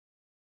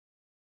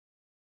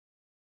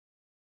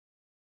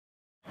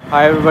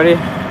Hi everybody,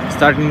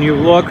 starting a new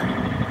vlog,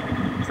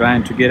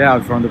 trying to get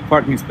out from the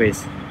parking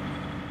space,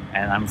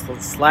 and I'm still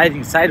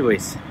sliding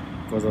sideways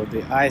because of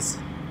the ice,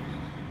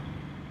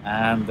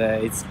 and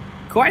it's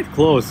quite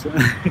close.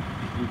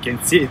 You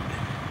can see it.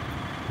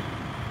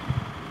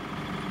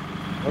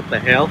 What the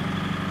hell?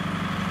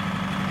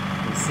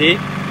 You see?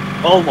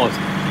 Almost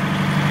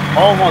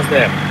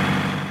there.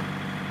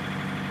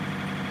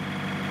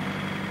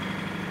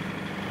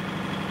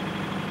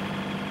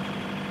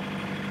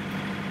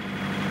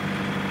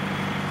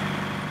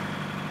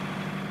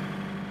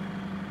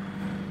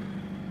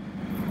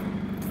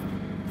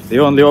 The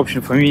only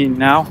option for me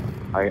now,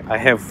 I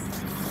have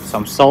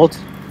some salt,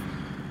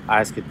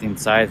 ice it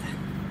inside,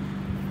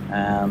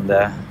 and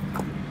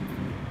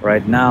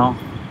right now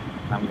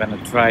I'm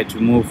gonna try to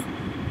move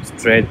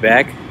straight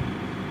back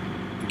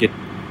to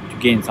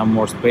gain some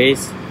more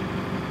space,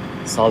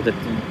 salt it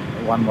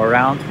in one more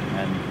round,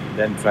 and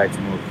then try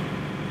to move.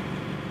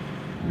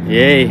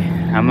 Yay,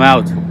 I'm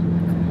out.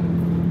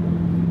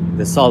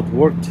 The salt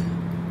worked.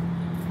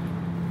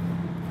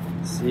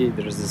 See,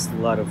 there's this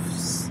lot of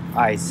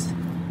ice.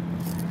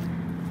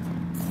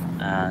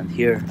 And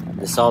here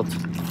the salt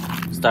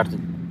started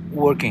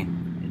working.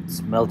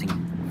 It's melting.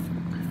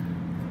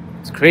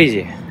 It's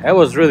crazy. I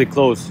was really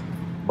close,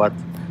 but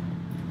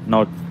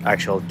not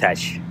actual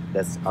touch.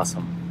 That's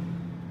awesome.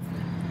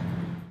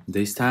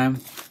 This time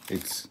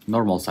it's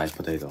normal size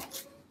potato.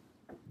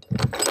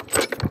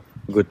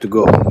 Good to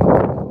go.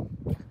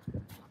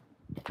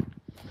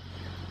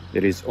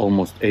 It is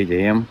almost 8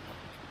 AM,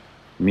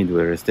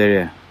 midway rest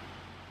area.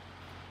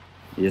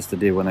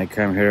 Yesterday when I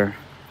came here,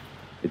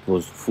 it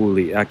was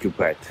fully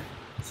occupied,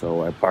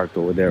 so I parked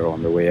over there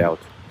on the way out.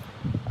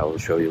 I will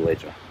show you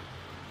later.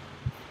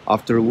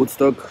 After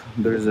Woodstock,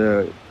 there's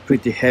a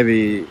pretty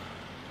heavy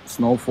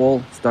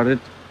snowfall started,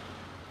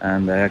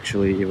 and I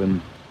actually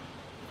even,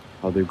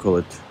 how do you call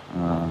it,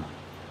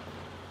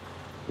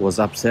 was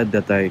upset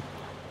that I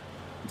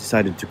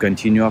decided to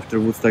continue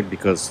after Woodstock,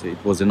 because it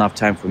was enough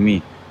time for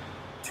me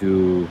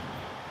to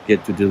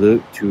get to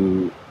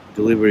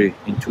delivery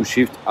in 2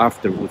 shifts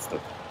after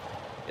Woodstock.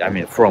 I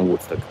mean from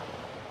Woodstock.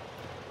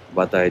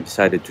 But I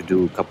decided to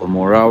do a couple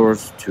more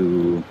hours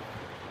to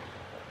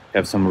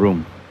have some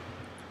room,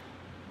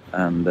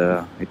 and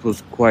it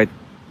was quite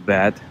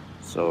bad,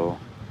 so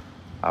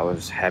I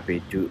was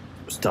happy to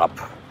stop.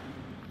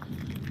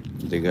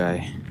 The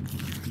guy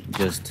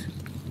just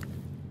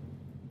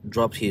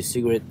dropped his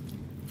cigarette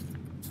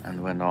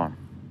and went on.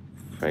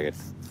 Faggot.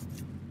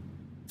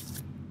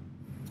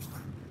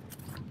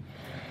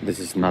 This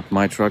is not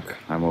my truck,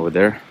 I'm over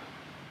there,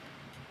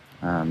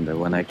 and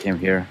when I came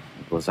here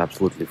it was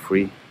absolutely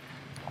free.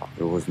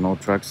 There was no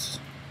trucks.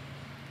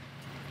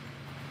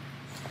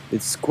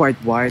 It's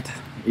quite wide,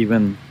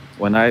 even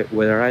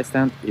where I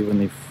stand.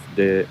 Even if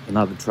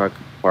another truck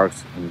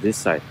parks on this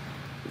side,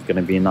 it's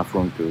gonna be enough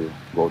room to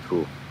go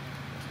through.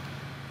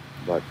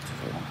 But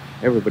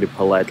everybody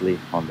politely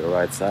on the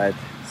right side,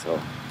 so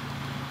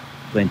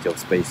plenty of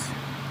space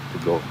to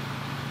go.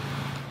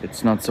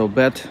 It's not so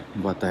bad,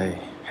 but I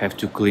have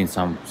to clean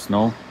some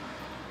snow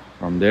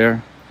from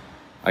there.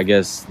 I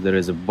guess there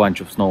is a bunch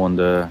of snow on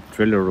the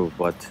trailer roof,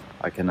 but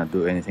I cannot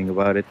do anything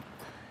about it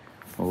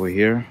over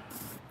here.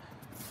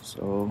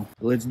 So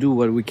let's do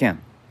what we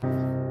can.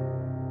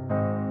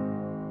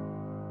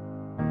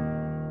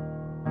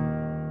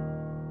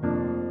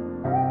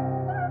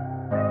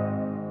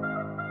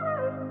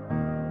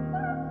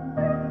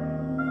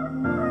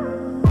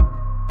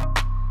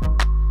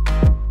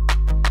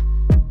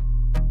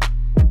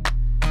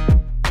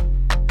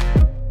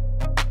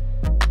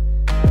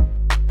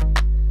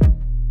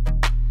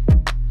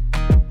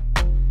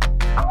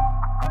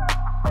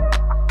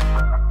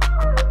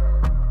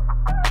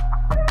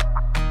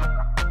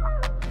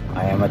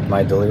 At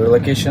my delivery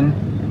location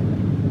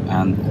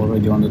and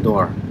already on the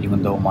door,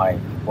 even though my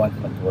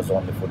appointment was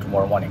only for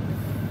tomorrow morning.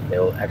 They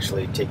will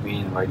actually take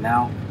me in right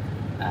now,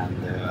 and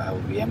I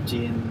will be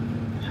empty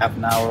in half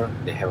an hour.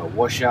 They have a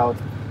washout,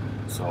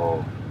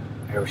 so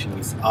everything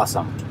is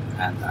awesome.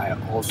 And I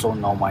also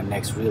know my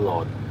next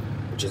reload,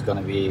 which is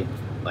gonna be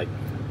like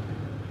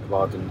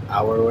about an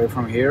hour away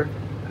from here,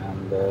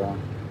 and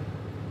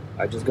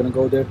I'm just gonna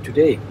go there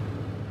today.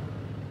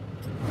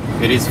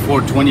 It is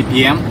 4:20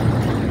 p.m.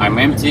 I'm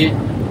empty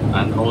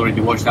and already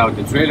washed out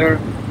the trailer,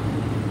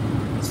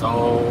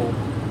 so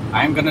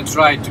I'm gonna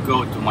try to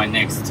go to my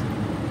next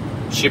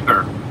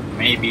shipper.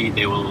 Maybe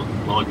they will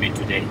load me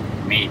today,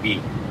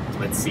 maybe.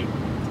 Let's see.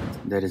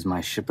 That is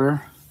my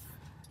shipper.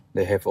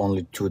 They have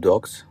only 2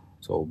 dogs,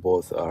 so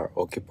both are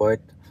occupied.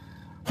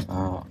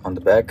 On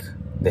the back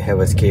they have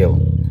a scale,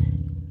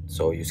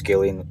 so you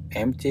scale in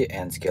empty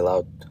and scale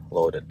out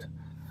loaded.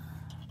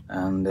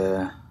 And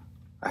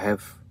I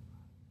have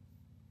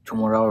 2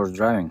 more hours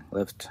driving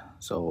left,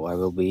 so I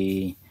will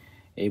be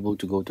able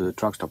to go to the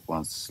truck stop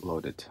once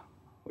loaded,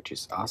 which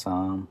is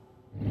awesome.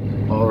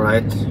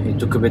 Alright, it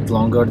took a bit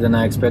longer than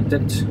I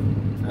expected,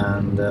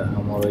 and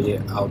I'm already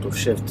out of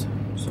shift,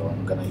 so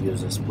I'm gonna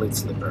use a split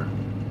slipper.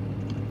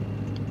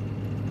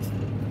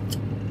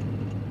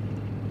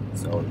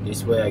 So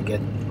this way I get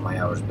my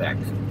hours back.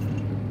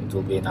 It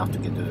will be enough to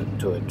get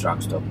to a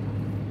truck stop.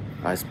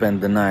 I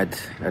spent the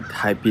night at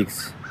High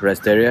Peaks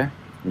rest area,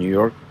 New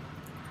York.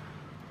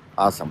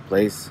 Awesome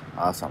place,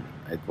 awesome.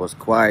 It was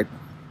quiet.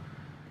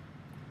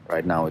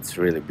 Right now it's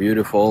really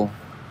beautiful.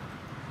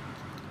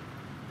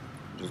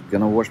 Just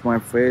gonna wash my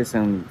face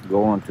and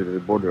go on to the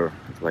border.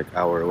 It's like an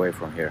hour away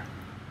from here.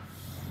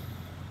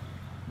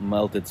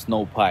 Melted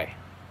snow pie.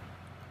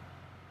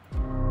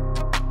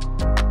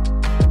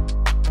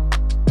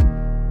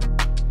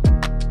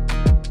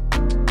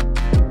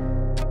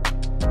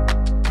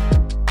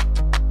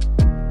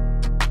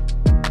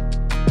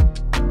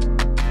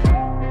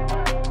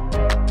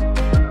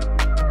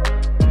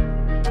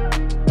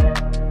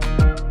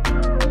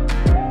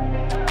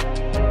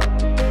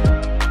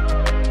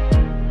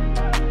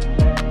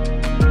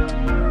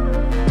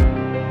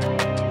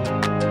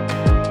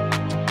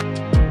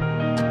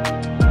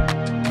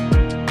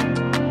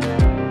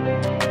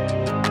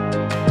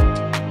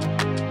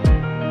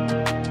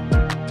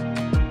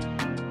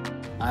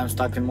 I'm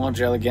stuck in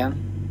Montreal again,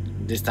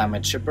 this time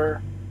at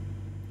Shipper.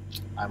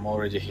 I'm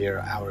already here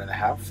an hour and a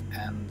half,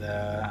 and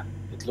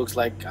it looks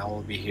like I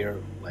will be here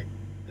like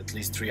at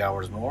least 3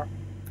 hours more.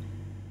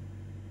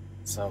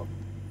 So,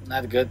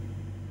 not good.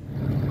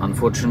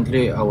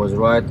 Unfortunately, I was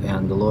right,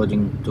 and the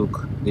loading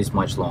took this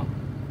much long.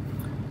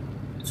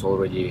 It's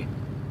already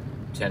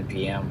 10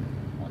 p.m.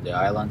 on the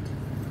island,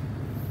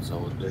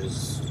 so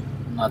there's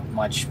not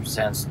much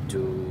sense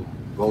to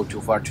go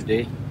too far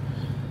today.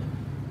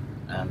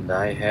 And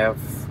I have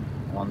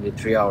only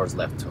 3 hours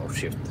left of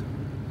shift.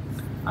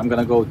 I'm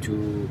gonna go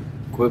to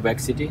Quebec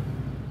City,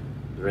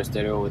 the rest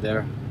area over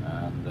there,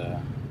 and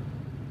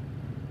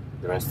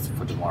the rest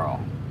for tomorrow.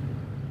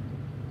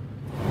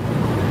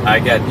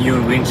 I got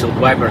new windshield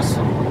wipers,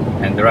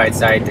 and the right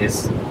side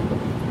is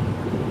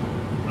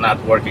not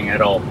working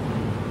at all.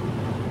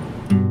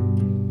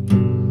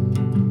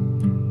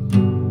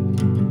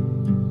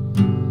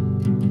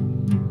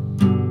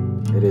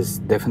 It is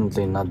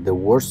definitely not the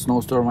worst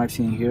snowstorm I've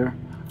seen here,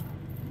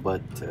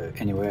 but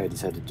anyway, I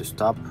decided to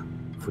stop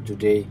for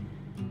today.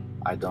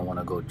 I don't want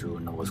to go to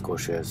Nova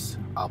Scotia's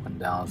up and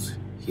downs,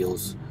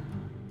 hills,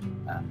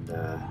 and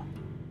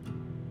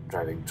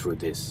driving through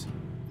this.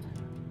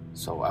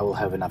 So I will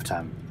have enough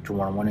time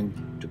tomorrow morning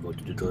to go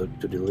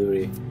to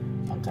delivery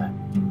on time.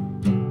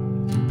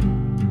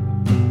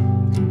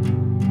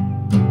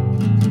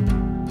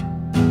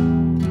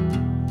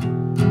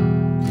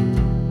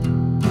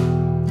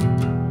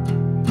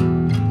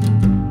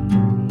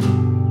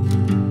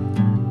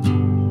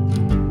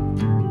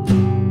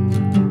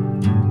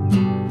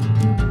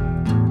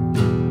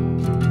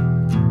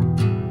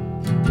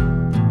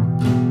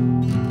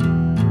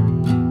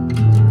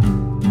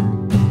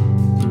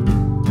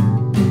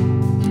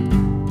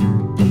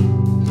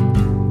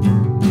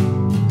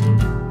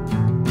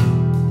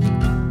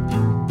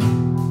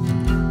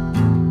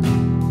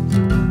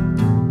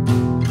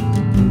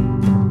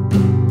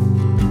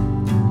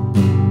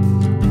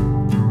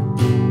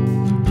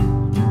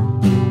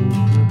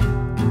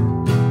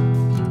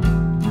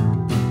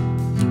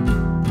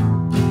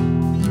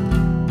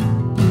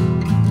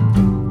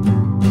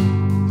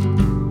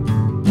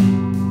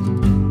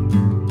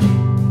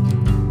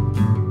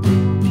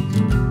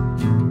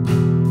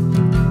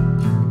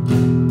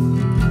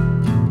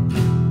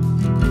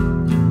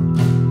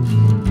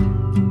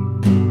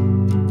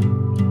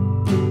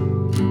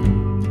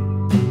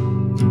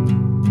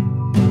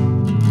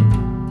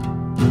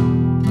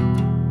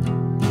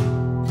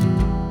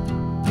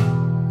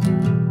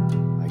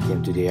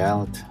 To the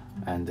island,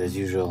 and as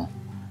usual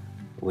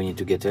we need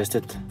to get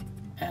tested,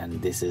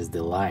 and this is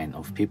the line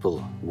of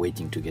people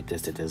waiting to get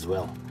tested as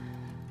well,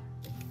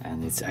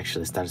 and it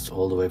actually starts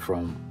all the way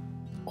from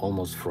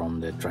almost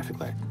from the traffic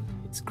light.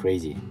 It's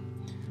crazy.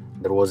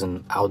 There was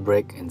an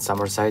outbreak in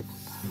Summerside,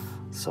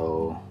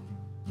 so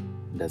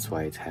that's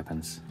why it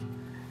happens.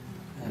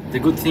 The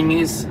good thing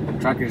is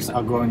truckers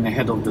are going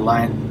ahead of the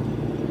line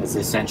as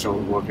essential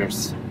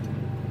workers,